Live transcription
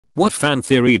What fan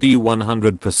theory do you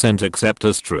 100% accept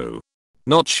as true?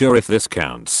 Not sure if this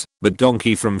counts, but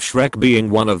Donkey from Shrek being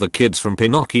one of the kids from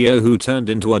Pinocchio who turned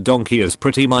into a donkey is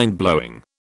pretty mind-blowing.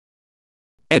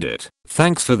 Edit.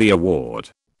 Thanks for the award.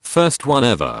 First one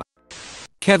ever.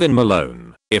 Kevin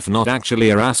Malone, if not actually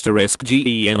a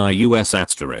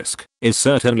 *GENIUS*, is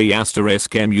certainly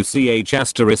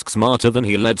 *MUCH* smarter than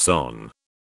he lets on.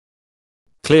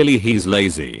 Clearly he's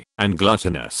lazy and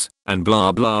gluttonous and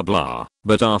blah blah blah,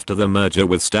 but after the merger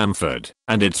with Stanford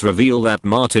and its reveal that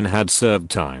Martin had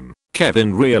served time,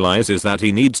 Kevin realizes that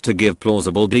he needs to give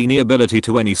plausible deniability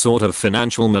to any sort of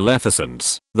financial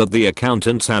maleficence that the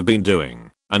accountants have been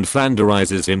doing, and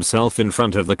Flanderizes himself in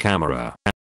front of the camera.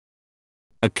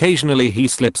 Occasionally he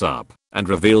slips up and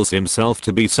reveals himself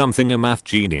to be something a math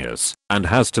genius and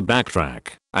has to backtrack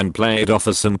and play it off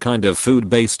as some kind of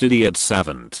food-based idiot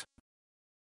savant.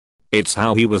 It's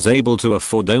how he was able to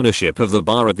afford ownership of the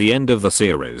bar at the end of the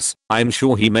series. I'm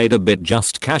sure he made a bit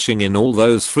just cashing in all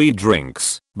those free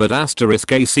drinks, but *ACTUALLY*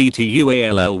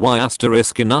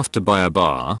 enough to buy a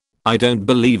bar? I don't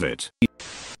believe it.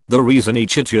 The reason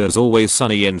each It's Always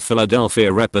Sunny in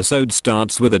Philadelphia episode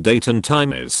starts with a date and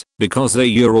time is because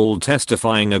they're all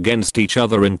testifying against each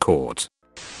other in court.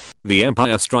 The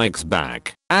Empire Strikes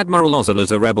Back, Admiral Ozzel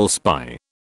is a rebel spy.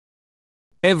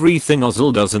 Everything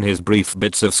Ozzel does in his brief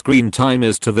bits of screen time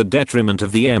is to the detriment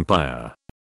of the Empire.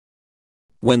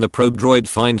 When the probe droid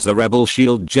finds the rebel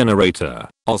shield generator,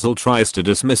 Ozzel tries to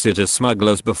dismiss it as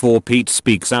smugglers before Pete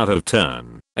speaks out of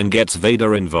turn and gets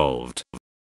Vader involved.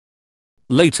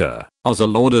 Later,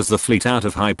 Ozzel orders the fleet out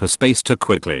of hyperspace too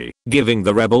quickly, giving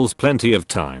the rebels plenty of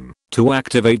time to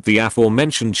activate the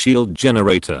aforementioned shield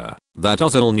generator that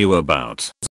Ozzel knew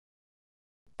about.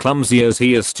 Clumsy as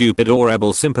he is, stupid or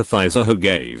rebel sympathizer who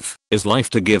gave his life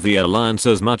to give the Alliance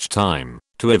as much time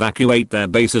to evacuate their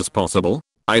base as possible,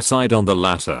 I side on the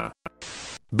latter.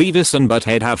 Beavis and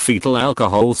Butthead have fetal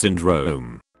alcohol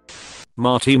syndrome.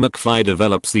 Marty McFly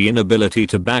develops the inability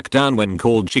to back down when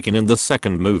called chicken in the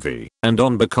second movie, and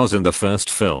on because in the first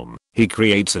film, he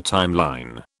creates a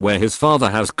timeline where his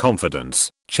father has confidence,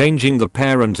 changing the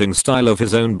parenting style of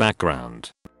his own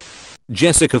background.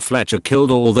 Jessica Fletcher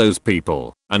killed all those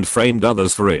people and framed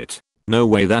others for it. No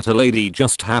way that a lady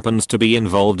just happens to be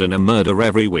involved in a murder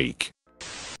every week.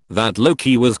 That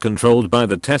Loki was controlled by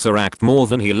the Tesseract more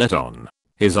than he let on.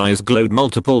 His eyes glowed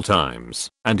multiple times,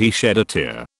 and he shed a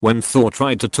tear when Thor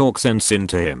tried to talk sense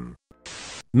into him.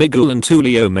 Miguel and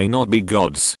Tulio may not be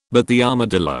gods, but the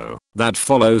armadillo that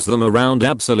follows them around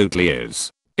absolutely is.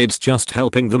 It's just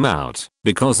helping them out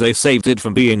because they saved it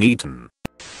from being eaten.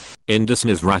 In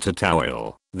Disney's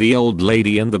Ratatouille, the old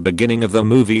lady in the beginning of the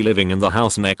movie living in the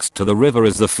house next to the river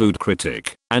is the food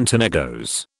critic,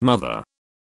 Antonego's mother.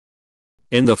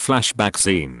 In the flashback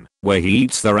scene, where he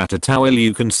eats the ratatouille,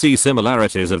 you can see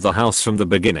similarities of the house from the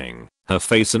beginning, her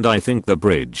face and I think the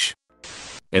bridge.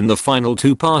 In the final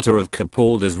two-parter of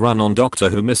Capaldi's run on Doctor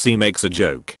Who, Missy makes a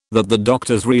joke that the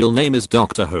Doctor's real name is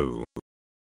Doctor Who.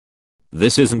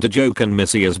 This isn't a joke and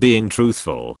Missy is being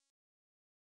truthful.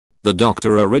 The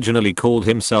Doctor originally called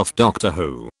himself Doctor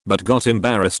Who, but got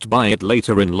embarrassed by it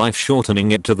later in life,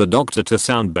 shortening it to the Doctor to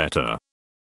sound better.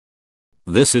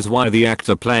 This is why the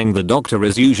actor playing the Doctor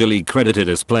is usually credited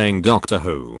as playing Doctor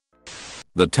Who.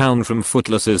 The town from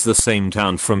Footloose is the same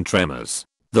town from Tremors.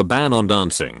 The ban on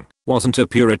dancing wasn't a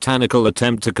puritanical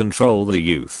attempt to control the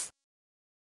youth.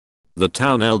 The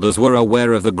town elders were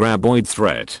aware of the graboid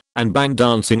threat and banned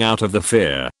dancing out of the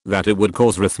fear that it would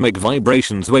cause rhythmic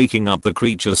vibrations waking up the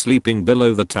creature sleeping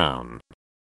below the town.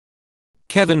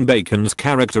 Kevin Bacon's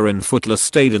character in Footloose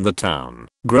stayed in the town,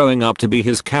 growing up to be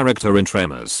his character in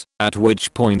Tremors, at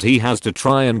which point he has to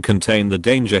try and contain the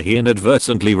danger he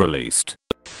inadvertently released.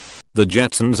 The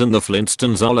Jetsons and the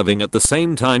Flintstones are living at the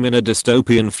same time in a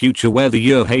dystopian future where the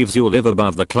Yerhavesiu live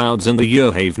above the clouds and the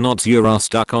Yerhavenauts are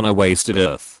stuck on a wasted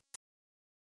Earth.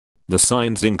 The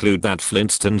signs include that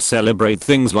Flintstones celebrate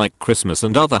things like Christmas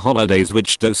and other holidays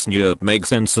which does not make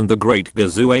sense, and the Great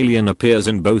Gazoo alien appears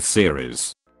in both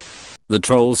series. The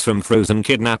trolls from Frozen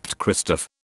kidnapped Kristoff.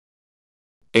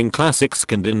 In classic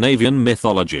Scandinavian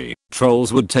mythology,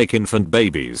 trolls would take infant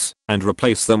babies and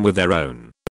replace them with their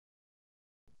own.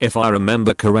 If I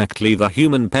remember correctly, the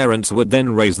human parents would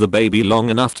then raise the baby long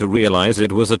enough to realize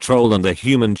it was a troll and the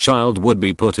human child would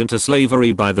be put into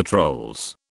slavery by the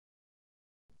trolls.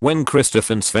 When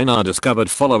Kristoff and Sven are discovered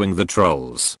following the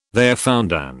trolls, they're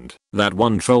found and that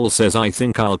one troll says, "I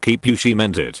think I'll keep you," she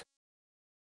meant it.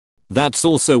 That's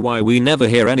also why we never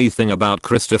hear anything about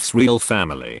Kristoff's real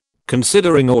family.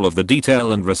 Considering all of the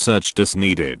detail and research Dis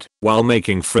needed while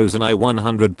making Frozen, I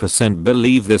 100%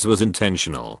 believe this was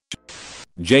intentional.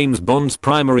 James Bond's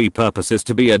primary purpose is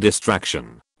to be a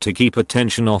distraction, to keep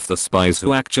attention off the spies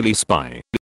who actually spy.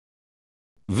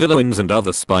 Villains and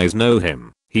other spies know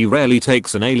him. He rarely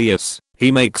takes an alias.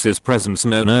 He makes his presence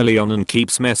known early on and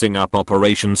keeps messing up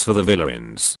operations for the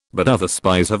villains. But other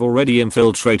spies have already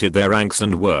infiltrated their ranks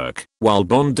and work, while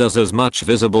Bond does as much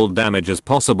visible damage as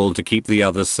possible to keep the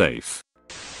others safe.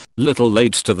 Little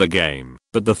late to the game,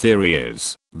 but the theory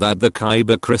is that the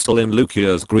kyber crystal in Liu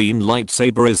Kang's green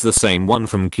lightsaber is the same one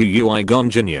from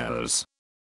AwkwardJeweler's.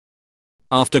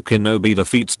 After Kenobi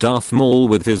defeats Darth Maul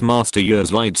with his Master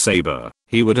Yi's lightsaber,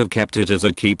 he would have kept it as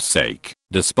a keepsake,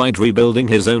 despite rebuilding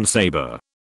his own saber.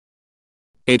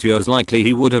 It is likely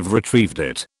he would have retrieved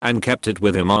it and kept it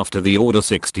with him after the Order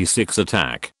 66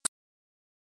 attack.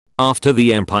 After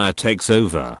the Empire takes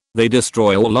over, they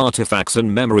destroy all artifacts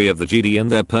and memory of the Jedi in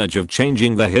their purge of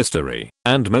changing their history,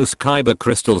 and most kyber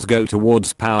crystals go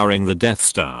towards powering the Death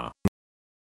Star.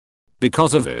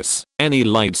 Because of this, any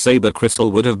lightsaber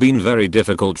crystal would have been very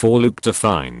difficult for Luke to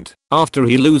find after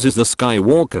he loses the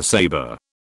Skywalker saber.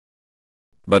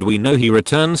 But we know he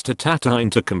returns to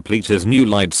Tatooine to complete his new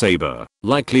lightsaber,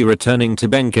 likely returning to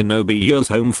Ben Kenobi's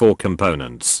home for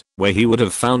components, where he would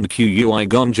have found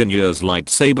Qui-Gon Jinn's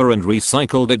lightsaber and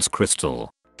recycled its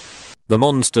crystal. The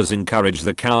monsters encourage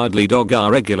the cowardly dog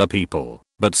are regular people,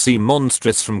 but seem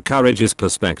monstrous from Courage's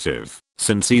perspective,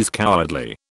 since he's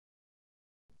cowardly.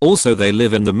 Also they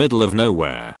live in the middle of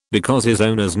nowhere, because his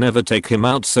owners never take him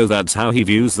out, so that's how he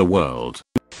views the world.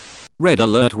 Red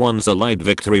Alert 1's Allied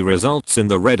victory results in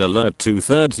the Red Alert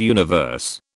 2/3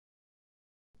 universe.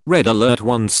 Red Alert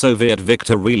 1's Soviet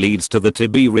victory leads to the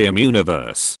Tiberium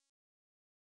universe.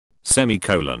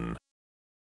 Semicolon.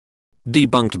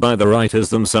 Debunked by the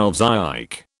writers themselves,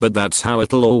 but that's how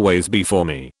it'll always be for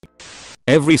me.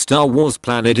 Every Star Wars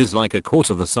planet is like a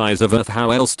quarter the size of Earth. How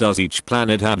else does each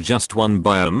planet have just one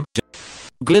biome?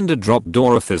 Glinda dropped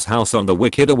Dorothy's house on the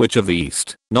Wicked Witch of the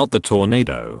East, not the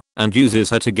tornado, and uses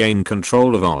her to gain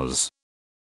control of Oz.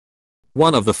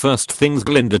 One of the first things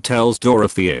Glinda tells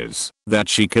Dorothy is that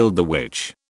she killed the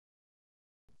witch.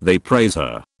 They praise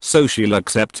her, so she'll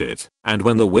accept it, and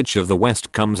when the Witch of the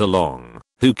West comes along,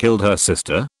 who killed her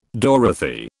sister?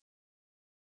 Dorothy.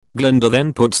 Glinda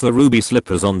then puts the ruby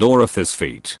slippers on Dorothy's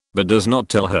feet, but does not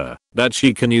tell her that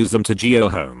she can use them to geo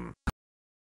home.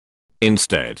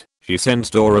 Instead, she sends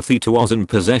Dorothy to Oz in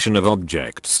possession of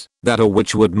objects that a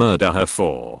witch would murder her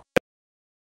for.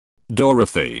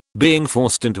 Dorothy, being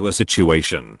forced into a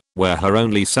situation where her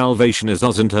only salvation is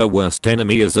Oz and her worst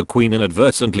enemy is the Queen,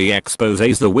 inadvertently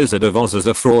exposes the Wizard of Oz as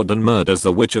a fraud and murders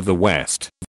the Witch of the West.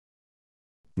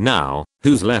 Now,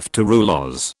 who's left to rule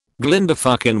Oz? Glinda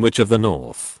fucking Witch of the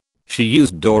North. She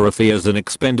used Dorothy as an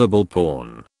expendable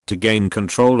pawn to gain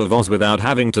control of Oz without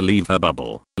having to leave her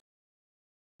bubble.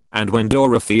 And when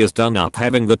Dorothy is done up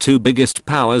having the two biggest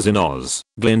powers in Oz,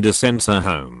 Glinda sends her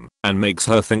home and makes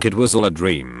her think it was all a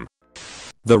dream.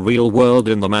 The real world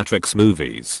in the Matrix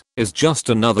movies is just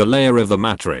another layer of the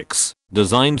Matrix,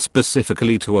 designed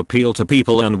specifically to appeal to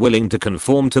people unwilling to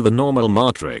conform to the normal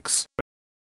Matrix.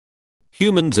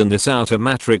 Humans in this outer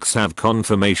matrix have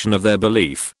confirmation of their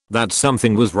belief that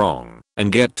something was wrong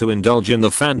and get to indulge in the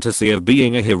fantasy of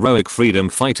being a heroic freedom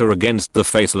fighter against the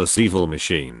faceless evil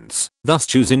machines, thus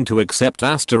choosing to accept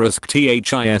 *THIS*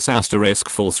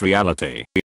 false reality.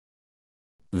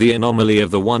 The anomaly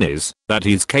of the one is that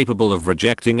he's capable of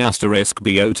rejecting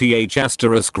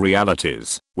 *BOTH*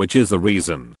 realities, which is the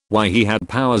reason why he had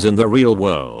powers in the real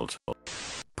world.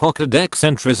 Pokédex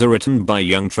entries are written by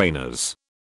young trainers.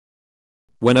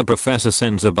 When a professor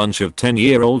sends a bunch of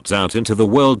 10-year-olds out into the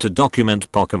world to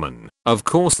document Pokemon, of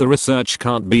course the research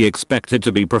can't be expected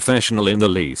to be professional in the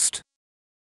least.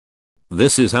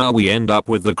 This is how we end up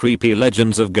with the creepy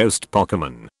legends of ghost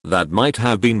Pokemon that might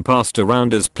have been passed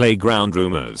around as playground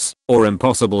rumors, or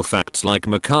impossible facts like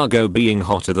Makago being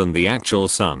hotter than the actual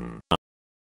sun.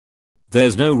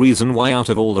 There's no reason why out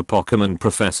of all the Pokemon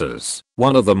professors,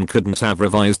 one of them couldn't have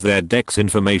revised their dex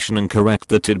information and correct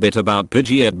the tidbit about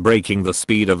Pidgeot breaking the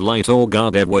speed of light or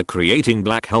Gardevoir creating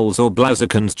black holes or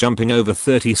Blaziken's jumping over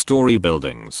 30-story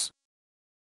buildings.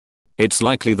 It's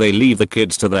likely they leave the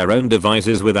kids to their own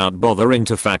devices without bothering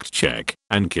to fact check,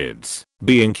 and kids,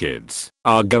 being kids,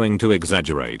 are going to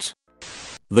exaggerate.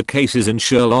 The cases in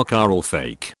Sherlock are all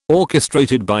fake,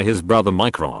 orchestrated by his brother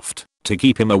Mycroft to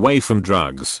keep him away from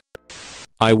drugs.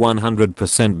 I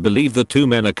 100% believe the two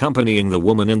men accompanying the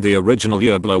woman in the original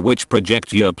Year Blair Witch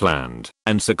Project Year planned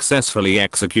and successfully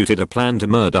executed a plan to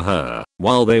murder her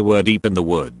while they were deep in the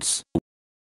woods.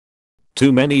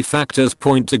 Too many factors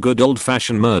point to good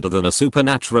old-fashioned murder than a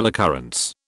supernatural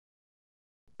occurrence.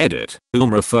 Edit.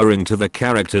 Whom referring to the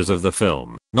characters of the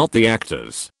film, not the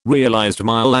actors. Realized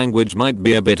my language might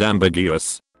be a bit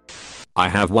ambiguous. I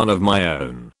have one of my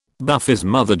own. Buffy's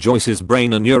mother Joyce's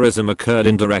brain aneurysm occurred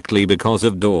indirectly because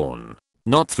of Dawn.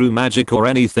 Not through magic or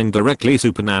anything directly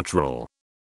supernatural.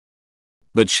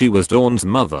 But she was Dawn's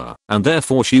mother, and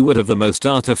therefore she would have the most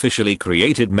artificially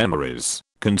created memories.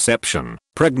 Conception,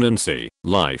 pregnancy,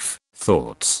 life,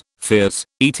 thoughts, fears,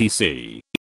 etc.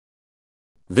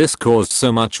 This caused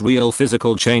so much real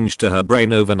physical change to her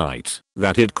brain overnight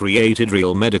that it created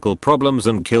real medical problems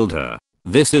and killed her.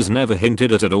 This is never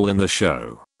hinted at all in the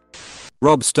show.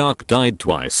 Robb Stark died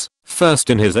twice, first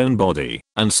in his own body,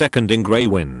 and second in Grey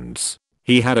Winds.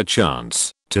 He had a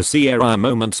chance to see Arya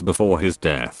moments before his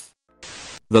death.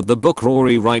 That the book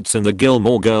Rory writes in the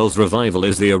Gilmore Girls revival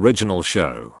is the original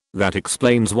show. That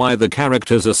explains why the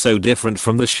characters are so different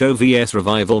from the show vs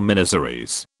revival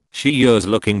miniseries. She years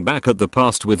looking back at the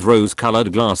past with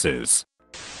rose-colored glasses.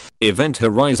 Event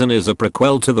Horizon is a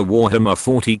prequel to the Warhammer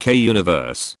 40k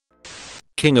universe.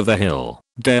 King of the Hill.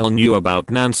 Dale knew about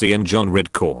Nancy and John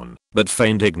Ridcorn, but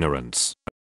feigned ignorance.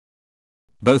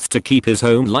 Both to keep his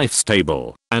home life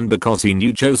stable, and because he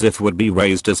knew Joseph would be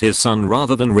raised as his son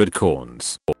rather than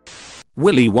Ridcorn's.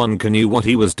 Willy Wonka knew what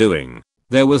he was doing.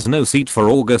 There was no seat for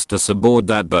Augustus aboard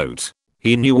that boat.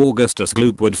 He knew Augustus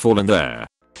Gloop would fall in there.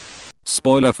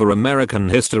 Spoiler for American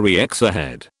History X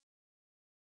ahead.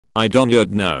 I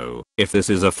don't know if this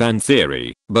is a fan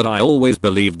theory, but I always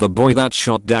believed the boy that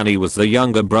shot Danny was the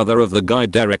younger brother of the guy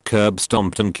Derek curb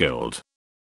stomped and killed.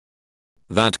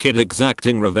 That kid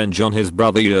exacting revenge on his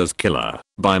brother Year's killer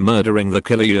by murdering the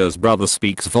killer Year's brother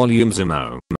speaks volumes,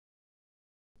 emo.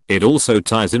 It also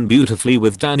ties in beautifully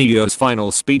with Danny Year's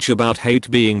final speech about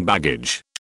hate being baggage.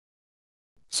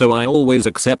 So I always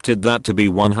accepted that to be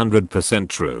 100%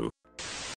 true.